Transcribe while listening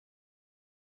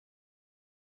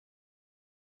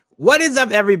What is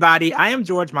up, everybody? I am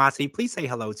George Mossey. Please say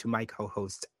hello to my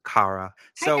co-host, Kara.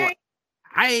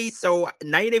 Hi.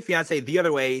 90 Day Fiance, The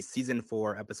Other Way, Season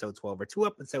 4, Episode 12. We're 2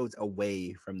 episodes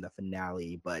away from the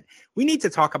finale, but we need to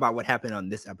talk about what happened on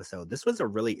this episode. This was a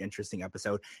really interesting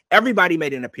episode. Everybody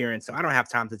made an appearance, so I don't have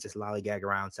time to just lollygag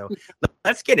around. So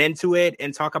let's get into it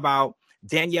and talk about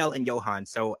Danielle and Johan.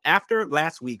 So after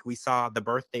last week, we saw the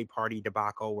birthday party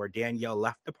debacle where Danielle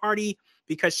left the party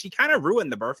because she kind of ruined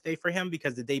the birthday for him,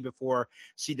 because the day before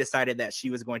she decided that she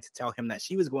was going to tell him that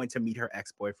she was going to meet her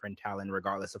ex-boyfriend Talon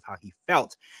regardless of how he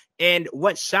felt. And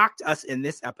what shocked us in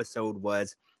this episode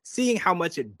was seeing how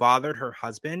much it bothered her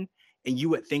husband. And you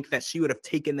would think that she would have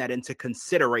taken that into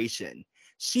consideration.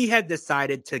 She had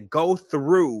decided to go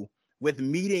through with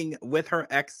meeting with her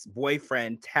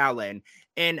ex-boyfriend Talon.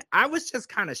 And I was just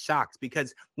kind of shocked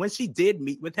because when she did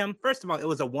meet with him, first of all, it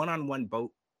was a one-on-one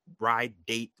boat ride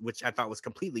date, which I thought was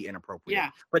completely inappropriate. Yeah.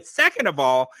 But second of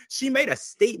all, she made a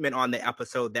statement on the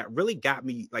episode that really got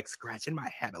me like scratching my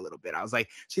head a little bit. I was like,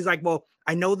 she's like, well,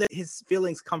 I know that his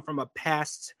feelings come from a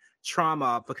past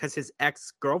trauma because his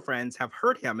ex-girlfriends have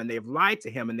hurt him and they've lied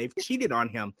to him and they've cheated on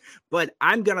him, but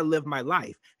I'm gonna live my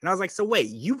life. And I was like, so wait,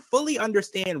 you fully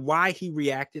understand why he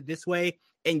reacted this way,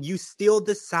 and you still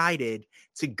decided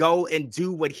to go and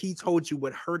do what he told you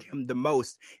would hurt him the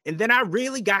most? And then I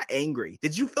really got angry.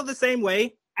 Did you feel the same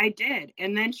way? I did.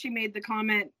 And then she made the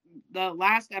comment the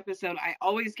last episode, I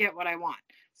always get what I want.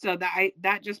 So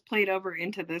that just played over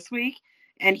into this week.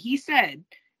 And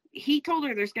he told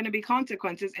her there's going to be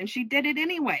consequences, and she did it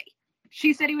anyway.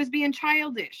 She said he was being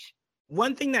childish.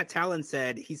 One thing that Talon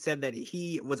said, he said that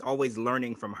he was always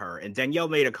learning from her. And Danielle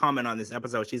made a comment on this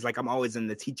episode. She's like, I'm always in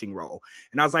the teaching role.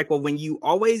 And I was like, well, when you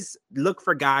always look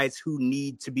for guys who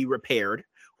need to be repaired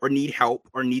or need help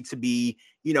or need to be,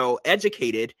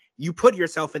 educated, you put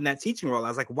yourself in that teaching role. I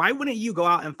was like, why wouldn't you go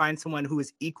out and find someone who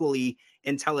is equally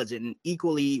intelligent and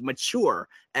equally mature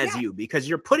as you? Because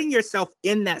you're putting yourself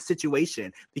in that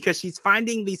situation, because she's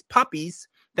finding these puppies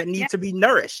that need to be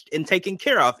nourished and taken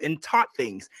care of and taught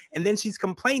things. And then she's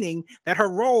complaining that her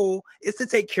role is to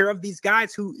take care of these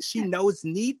guys who she knows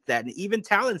need that. And even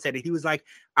Talon said it. He was like,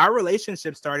 our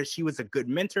relationship started, she was a good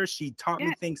mentor. She taught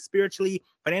me things spiritually,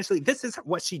 financially. This is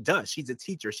what she does. She's a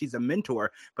teacher. She's a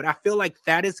mentor. But I feel like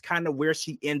that is kind of where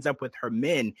she ends up with her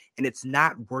men. And it's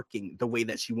not working the way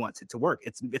that she wants it to work.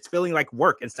 It's feeling like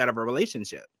work instead of a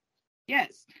relationship.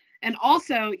 Yes. And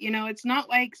also, it's not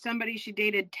like somebody she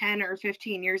dated 10 or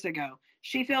 15 years ago.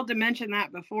 She failed to mention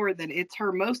that before, that it's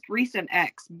her most recent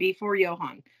ex before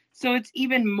Johan. So it's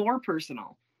even more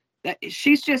personal. That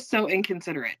she's just so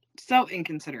inconsiderate. So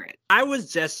inconsiderate. I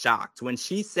was just shocked when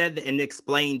she said and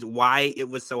explained why it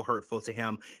was so hurtful to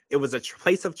him. It was a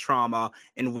place of trauma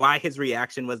and why his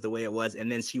reaction was the way it was.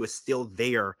 And then she was still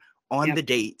there on the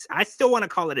date. I still want to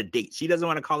call it a date. She doesn't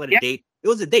want to call it a date. It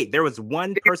was a date. There was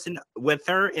one person with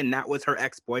her, and that was her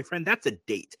ex-boyfriend. That's a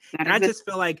date. And I just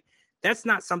feel like that's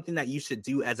not something that you should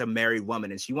do as a married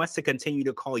woman. And she wants to continue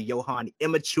to call Johan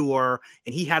immature,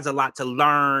 and he has a lot to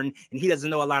learn, and he doesn't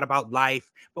know a lot about life.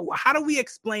 But how do we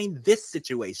explain this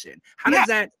situation? How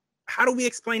do we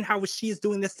explain how she is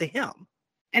doing this to him?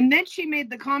 And then she made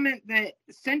the comment that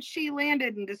since she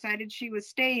landed and decided she was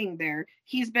staying there,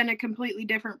 he's been a completely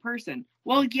different person.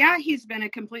 Well, yeah, he's been a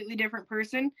completely different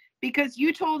person because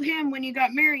you told him when you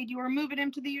got married you were moving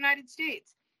him to the United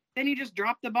States. Then you just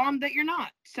dropped the bomb that you're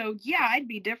not. So, yeah, I'd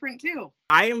be different, too.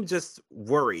 I am just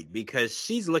worried because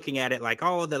she's looking at it like,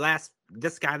 oh,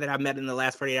 this guy that I met in the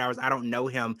last 48 hours, I don't know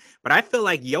him. But I feel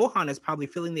like Johan is probably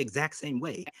feeling the exact same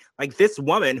way. Like this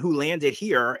woman who landed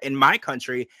here in my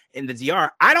country, in the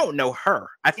DR, I don't know her.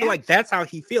 I feel like that's how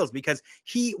he feels, because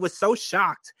he was so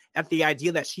shocked at the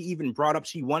idea that she even brought up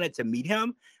she wanted to meet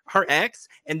him, her ex,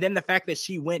 and then the fact that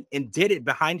she went and did it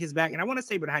behind his back. And I want to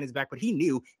say behind his back, but he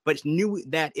knew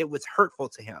that it was hurtful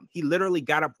to him. He literally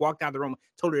got up, walked out of the room,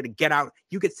 told her to get out.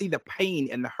 You could see the pain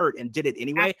and the hurt, and did it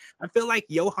anyway. I feel like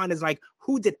Johan is like,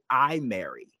 who did I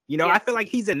marry? I feel like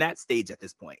he's in that stage at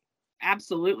this point.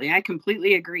 Absolutely. I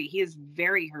completely agree. He is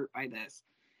very hurt by this.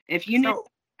 If you knew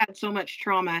he had so much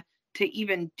trauma, to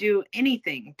even do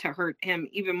anything to hurt him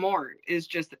even more is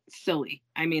just silly.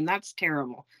 I mean, that's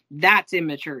terrible. That's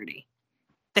immaturity.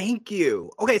 Thank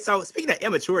you. Okay, so speaking of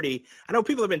immaturity, I know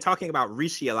people have been talking about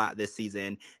Rishi a lot this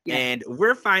season, and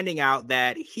we're finding out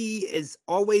that he is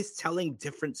always telling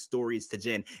different stories to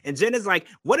Jen. And Jen is like,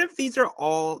 what if these are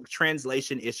all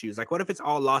translation issues? Like, what if it's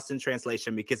all lost in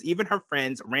translation? Because even her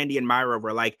friends, Randy and Myra,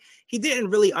 were like, he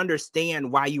didn't really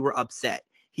understand why you were upset.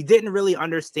 He didn't really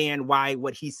understand why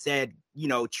what he said,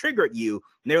 triggered you.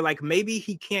 And they're like, maybe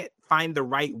he can't find the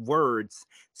right words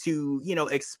to,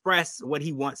 express what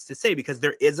he wants to say, because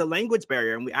there is a language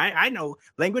barrier. And I know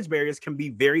language barriers can be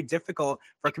very difficult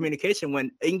for communication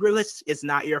when English is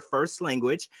not your first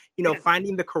language.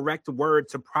 Finding the correct word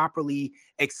to properly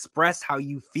express how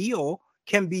you feel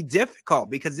can be difficult,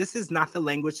 because this is not the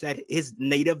language that his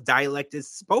native dialect is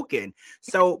spoken.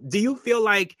 So do you feel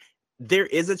like there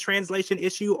is a translation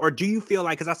issue, or do you feel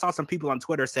like, because I saw some people on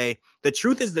Twitter say the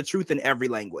truth is the truth in every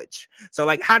language? So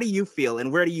like, how do you feel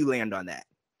and where do you land on that?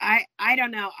 I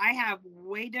don't know. I have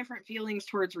way different feelings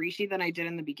towards Rishi than I did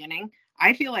in the beginning.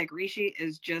 I feel like Rishi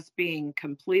is just being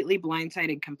completely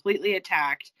blindsided, completely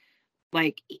attacked.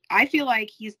 Like, I feel like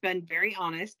he's been very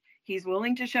honest. He's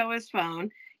willing to show his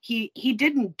phone. He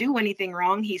didn't do anything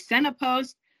wrong. He sent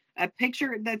a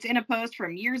picture that's in a post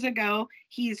from years ago.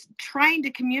 He's trying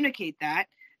to communicate that.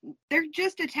 They're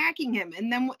just attacking him.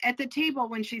 And then at the table,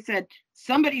 when she said,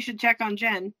 somebody should check on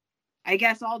Jen, I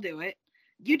guess I'll do it.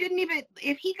 You didn't even,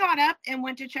 if he got up and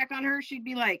went to check on her, she'd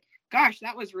be like, gosh,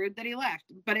 that was rude that he left.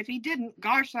 But if he didn't,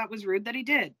 gosh, that was rude that he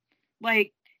did.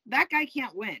 Like, that guy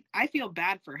can't win. I feel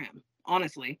bad for him,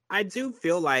 honestly. I do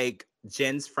feel like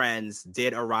Jen's friends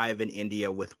did arrive in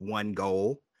India with one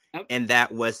goal. Yep. And that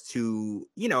was to,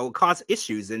 cause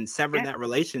issues and sever that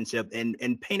relationship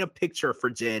and paint a picture for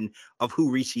Jen of who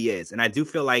Rishi is. And I do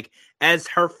feel like as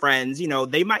her friends,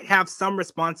 they might have some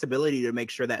responsibility to make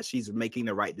sure that she's making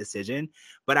the right decision.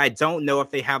 But I don't know if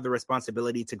they have the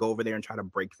responsibility to go over there and try to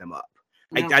break them up.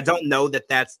 No. I don't know that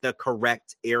that's the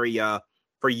correct area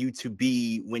for you to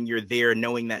be when you're there,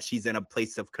 knowing that she's in a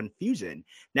place of confusion.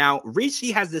 Now,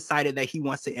 Rishi has decided that he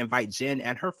wants to invite Jen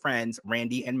and her friends,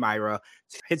 Randy and Myra,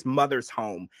 to his mother's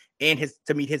home and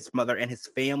to meet his mother and his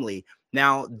family.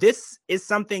 Now, this is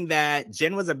something that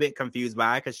Jen was a bit confused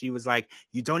by, because she was like,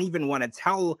 you don't even want to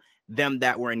tell them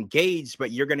that we're engaged,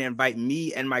 but you're going to invite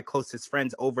me and my closest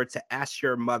friends over to ask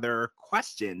your mother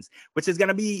questions, which is going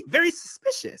to be very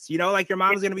suspicious. Like your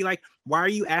mom is going to be like, why are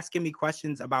you asking me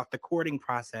questions about the courting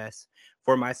process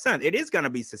for my son? It is going to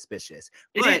be suspicious.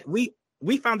 But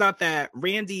we found out that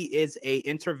Randy is a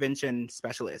intervention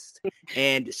specialist,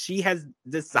 and she has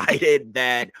decided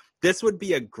that this would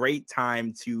be a great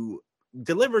time to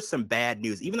deliver some bad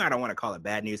news, even though I don't want to call it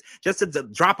bad news, just to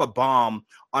drop a bomb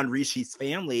on Rishi's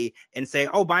family and say,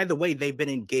 oh, by the way, they've been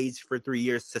engaged for 3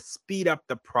 years, to speed up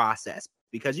the process.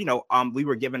 Because, we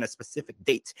were given a specific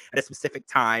date at a specific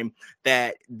time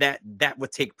that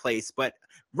would take place. But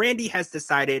Randy has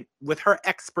decided, with her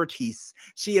expertise,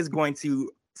 she is going to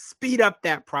speed up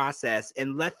that process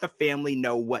and let the family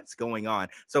know what's going on.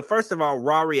 So first of all,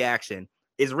 raw reaction.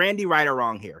 Is Randy right or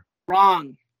wrong here?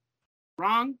 Wrong.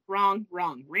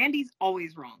 Randy's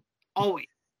always wrong. Always.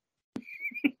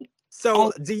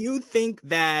 So do you think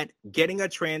that getting a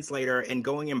translator and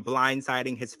going and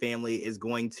blindsiding his family is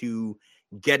going to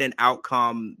get an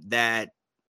outcome that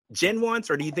Jen wants,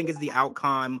 or do you think it's the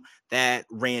outcome that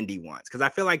Randy wants? Because I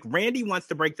feel like Randy wants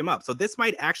to break them up. So this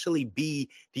might actually be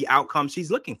the outcome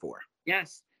she's looking for.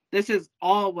 Yes, this is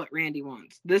all what Randy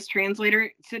wants. This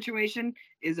translator situation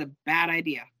is a bad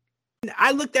idea.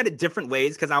 I looked at it different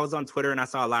ways, because I was on Twitter and I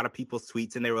saw a lot of people's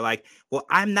tweets and they were like, well,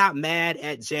 I'm not mad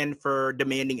at Jen for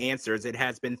demanding answers. It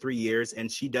has been 3 years and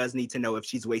she does need to know if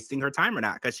she's wasting her time or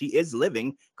not, because she is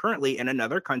living currently in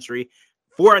another country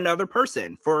for another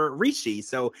person, for Rishi.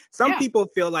 So some people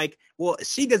feel like, well,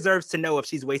 she deserves to know if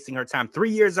she's wasting her time. 3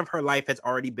 years of her life has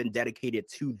already been dedicated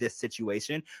to this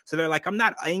situation. So they're like, I'm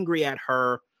not angry at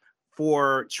her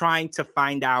for trying to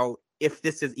find out if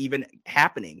this is even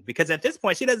happening, because at this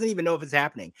point, she doesn't even know if it's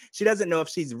happening. She doesn't know if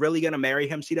she's really going to marry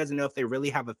him. She doesn't know if they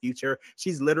really have a future.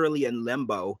 She's literally in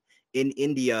limbo in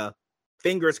India,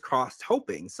 fingers crossed,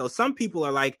 hoping. So some people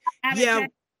are like, yeah.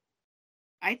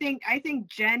 I think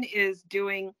Jen's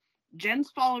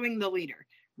following the leader.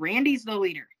 Randy's the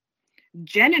leader.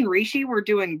 Jen and Rishi were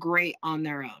doing great on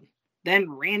their own. Then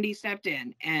Randy stepped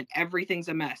in and everything's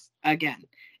a mess again.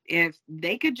 If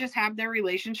they could just have their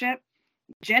relationship,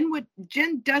 Jen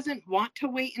doesn't want to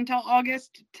wait until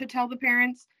August to tell the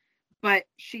parents, but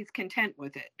she's content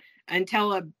with it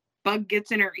until a bug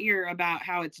gets in her ear about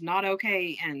how it's not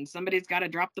okay and somebody's got to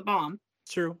drop the bomb.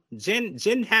 True.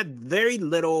 Jen had very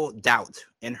little doubt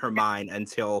in her mind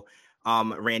until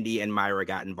Randy and Myra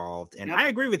got involved. And I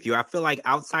agree with you. I feel like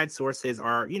outside sources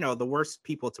are, the worst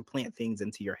people to plant things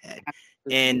into your head.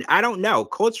 And I don't know,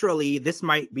 culturally, this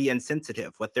might be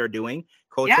insensitive what they're doing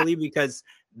culturally, because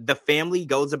the family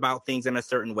goes about things in a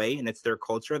certain way and it's their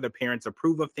culture. The parents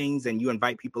approve of things and you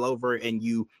invite people over and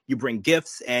you bring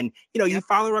gifts and, you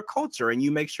follow a culture and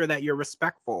you make sure that you're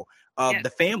respectful of the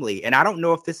family. And I don't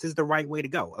know if this is the right way to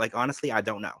go. Like, honestly, I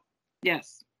don't know.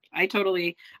 Yes. I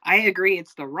agree.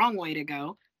 It's the wrong way to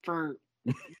go.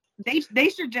 They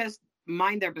should just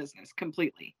mind their business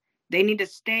completely. They need to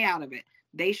stay out of it.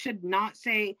 They should not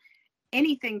say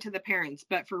anything to the parents,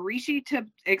 but for Rishi to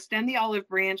extend the olive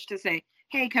branch to say,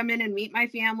 hey, come in and meet my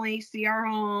family, see our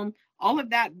home, all of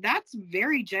that, that's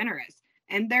very generous.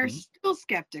 And they're still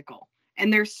skeptical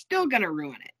and they're still going to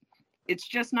ruin it. It's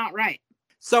just not right.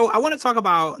 So I want to talk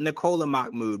about Nicole and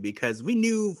Mahmoud because we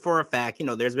knew for a fact,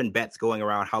 there's been bets going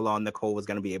around how long Nicole was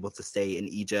going to be able to stay in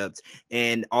Egypt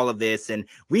and all of this. And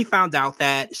we found out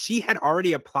that she had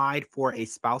already applied for a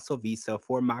spousal visa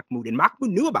for Mahmoud, and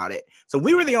Mahmoud knew about it. So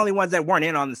we were the only ones that weren't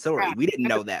in on the story. We didn't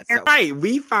know that. So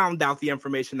we found out the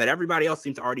information that everybody else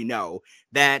seemed to already know,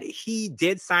 that he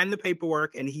did sign the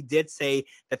paperwork and he did say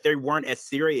that they weren't as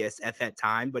serious at that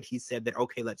time. But he said that,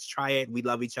 okay, let's try it. We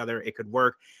love each other. It could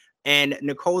work. And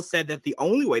Nicole said that the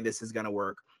only way this is going to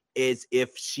work is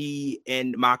if she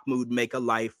and Mahmoud make a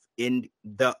life in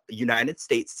the United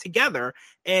States together.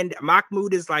 And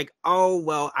Mahmoud is like, oh,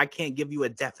 well, I can't give you a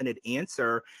definite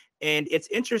answer. And it's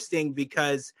interesting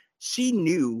because she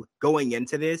knew going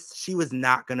into this, she was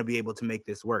not going to be able to make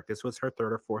this work. This was her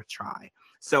third or fourth try.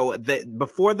 So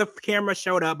before the camera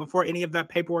showed up, before any of that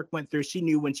paperwork went through, she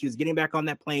knew when she was getting back on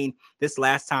that plane this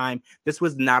last time, this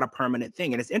was not a permanent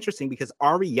thing. And it's interesting because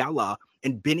Ariella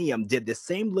and Biniam did the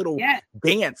same little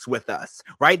dance with us,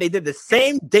 right? They did the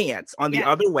same dance on the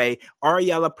other way.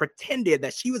 Ariella pretended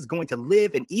that she was going to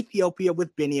live in Ethiopia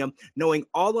with Biniam, knowing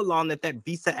all along that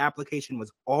visa application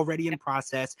was already in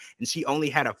process. And she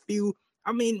only had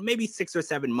maybe 6 or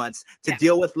 7 months to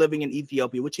deal with living in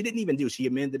Ethiopia, which she didn't even do. She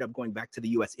ended up going back to the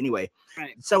US anyway.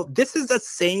 Right. So this is the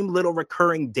same little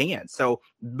recurring dance. So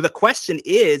the question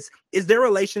is their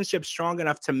relationship strong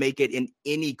enough to make it in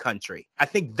any country? I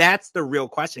think that's the real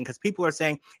question, because people are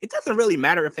saying it doesn't really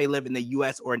matter if they live in the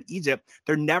US or in Egypt.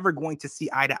 They're never going to see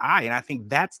eye to eye. And I think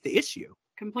that's the issue.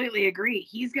 Completely agree.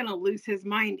 He's going to lose his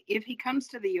mind if he comes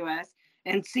to the US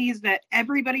and sees that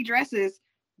everybody dresses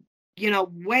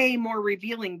way more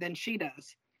revealing than she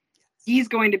does. He's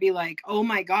going to be like, oh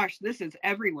my gosh, this is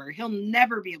everywhere. He'll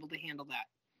never be able to handle that.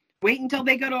 Wait until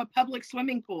they go to a public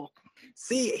swimming pool.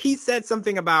 See, he said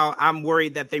something about, I'm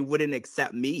worried that they wouldn't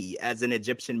accept me as an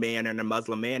Egyptian man and a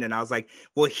Muslim man. And I was like,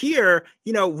 well, here,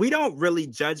 we don't really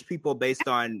judge people based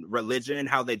on religion,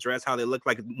 how they dress, how they look.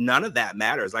 Like, none of that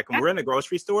matters. Like, when we're in the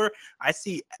grocery store, I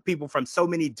see people from so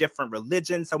many different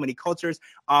religions, so many cultures,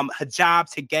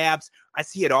 hijabs, hijabs. I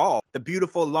see it all. The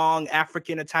beautiful, long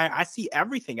African attire. I see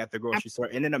everything at the grocery store.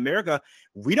 And in America,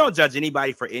 we don't judge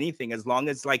anybody for anything as long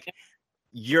as,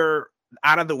 you're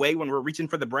out of the way when we're reaching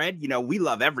for the bread. We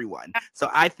love everyone. So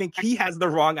I think he has the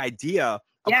wrong idea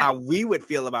of how we would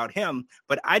feel about him.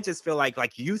 But I just feel like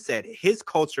you said, his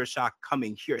culture shock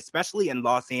coming here, especially in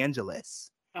Los Angeles,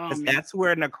 because that's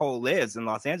where Nicole lives, in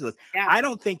Los Angeles. Yeah. I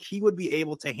don't think he would be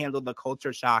able to handle the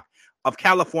culture shock of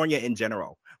California in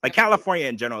general. California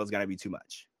in general is going to be too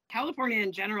much. California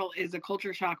in general is a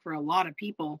culture shock for a lot of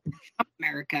people from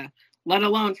America, let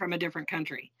alone from a different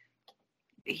country.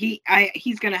 He's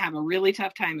going to have a really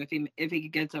tough time if he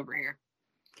gets over here.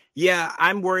 Yeah,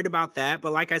 I'm worried about that.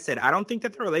 But like I said, I don't think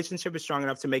that the relationship is strong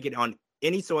enough to make it on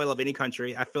any soil of any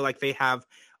country. I feel like they have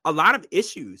a lot of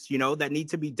issues, that need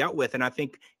to be dealt with. And I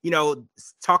think,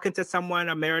 talking to someone,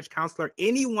 a marriage counselor,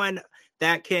 anyone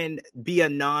that can be a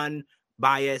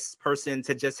non-biased person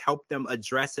to just help them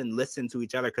address and listen to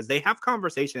each other, because they have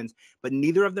conversations, but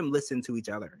neither of them listen to each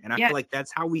other. And I feel like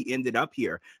that's how we ended up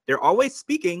here. They're always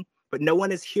speaking, but no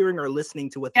one is hearing or listening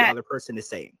to what the other person is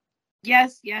saying.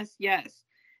 Yes.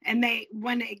 And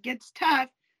when it gets tough,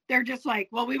 they're just like,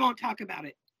 well, we won't talk about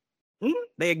it.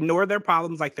 They ignore their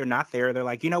problems like they're not there. They're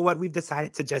like, you know what? We've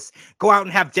decided to just go out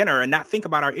and have dinner and not think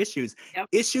about our issues. Yep.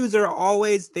 Issues are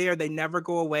always there. They never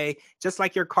go away. Just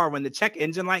like your car, when the check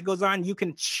engine light goes on, you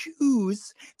can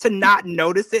choose to not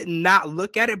notice it and not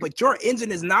look at it, but your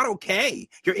engine is not okay.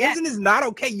 Your engine is not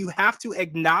okay. You have to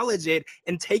acknowledge it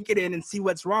and take it in and see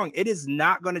what's wrong. It is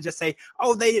not going to just say,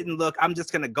 oh, they didn't look, I'm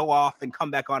just going to go off and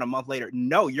come back on a month later.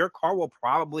 No, your car will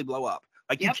probably blow up.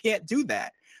 You can't do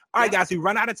that. All right, guys, we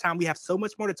run out of time. We have so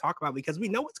much more to talk about because we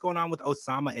know what's going on with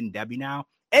Osama and Debbie now,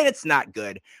 and it's not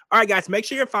good. All right, guys, make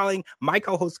sure you're following my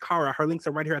co-host, Cara. Her links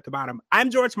are right here at the bottom. I'm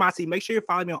George Mossey. Make sure you're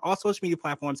following me on all social media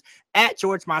platforms at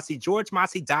George Mossey,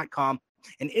 georgemossey.com,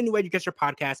 and anywhere you get your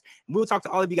podcast. And we'll talk to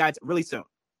all of you guys really soon.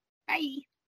 Bye.